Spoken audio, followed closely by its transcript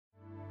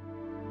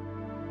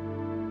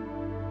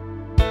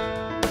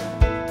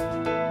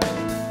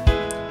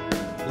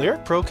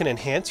Lyric Pro can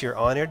enhance your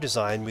on-air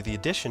design with the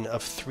addition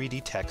of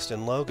 3D text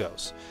and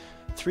logos.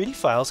 3D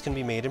files can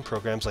be made in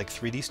programs like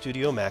 3D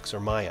Studio Max or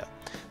Maya.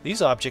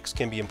 These objects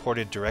can be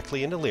imported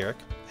directly into Lyric,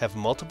 have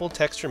multiple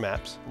texture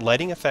maps,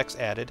 lighting effects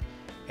added,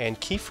 and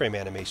keyframe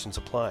animations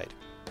applied.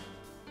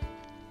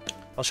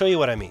 I'll show you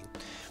what I mean.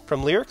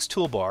 From Lyric's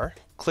toolbar,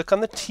 click on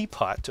the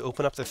teapot to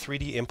open up the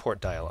 3D import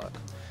dialog.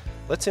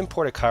 Let's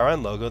import a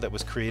Chiron logo that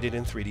was created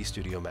in 3D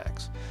Studio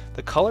Max.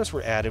 The colors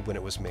were added when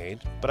it was made,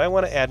 but I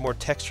want to add more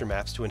texture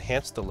maps to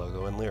enhance the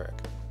logo in Lyric.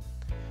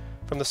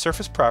 From the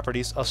surface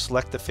properties, I'll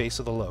select the face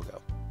of the logo.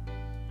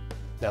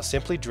 Now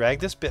simply drag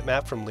this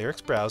bitmap from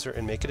Lyric's browser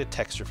and make it a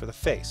texture for the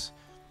face.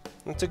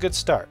 That's a good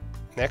start.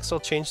 Next, I'll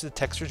change the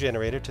texture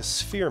generator to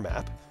sphere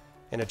map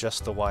and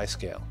adjust the Y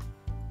scale.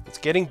 It's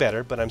getting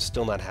better, but I'm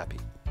still not happy.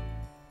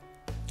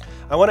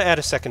 I want to add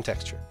a second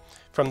texture.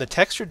 From the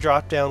texture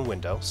drop-down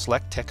window,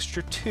 select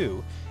texture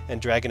 2 and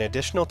drag an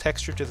additional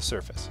texture to the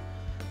surface.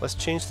 Let's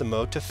change the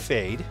mode to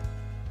fade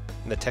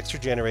and the texture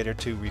generator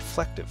to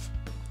reflective.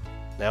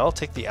 Now I'll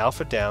take the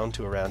alpha down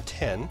to around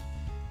 10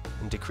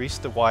 and decrease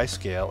the Y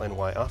scale and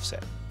Y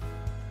offset.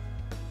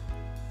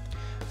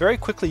 Very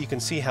quickly you can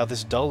see how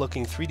this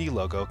dull-looking 3D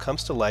logo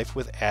comes to life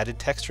with added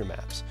texture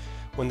maps.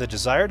 When the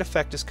desired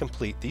effect is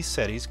complete, these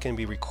settings can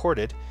be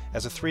recorded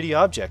as a 3D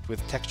object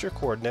with texture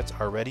coordinates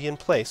already in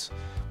place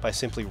by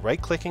simply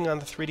right-clicking on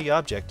the 3D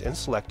object and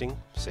selecting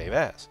Save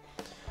As.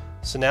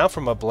 So now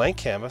from a blank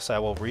canvas I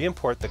will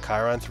re-import the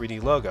Chiron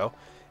 3D logo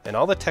and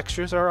all the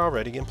textures are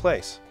already in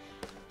place.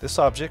 This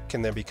object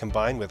can then be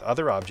combined with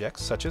other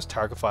objects such as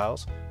target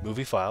files,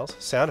 movie files,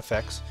 sound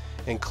effects,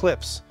 and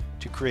clips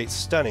to create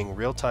stunning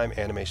real-time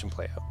animation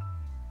playout.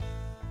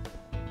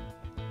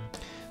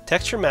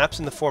 Texture maps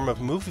in the form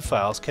of movie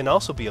files can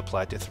also be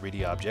applied to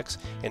 3D objects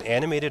and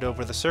animated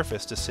over the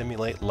surface to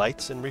simulate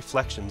lights and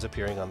reflections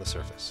appearing on the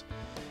surface.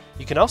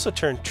 You can also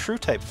turn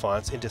TrueType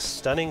fonts into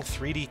stunning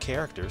 3D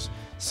characters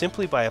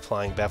simply by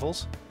applying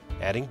bevels,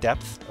 adding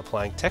depth,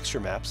 applying texture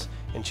maps,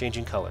 and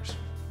changing colors.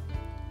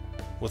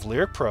 With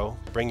Lyric Pro,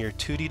 bring your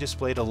 2D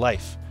display to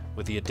life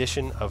with the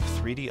addition of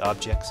 3D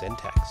objects and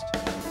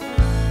text.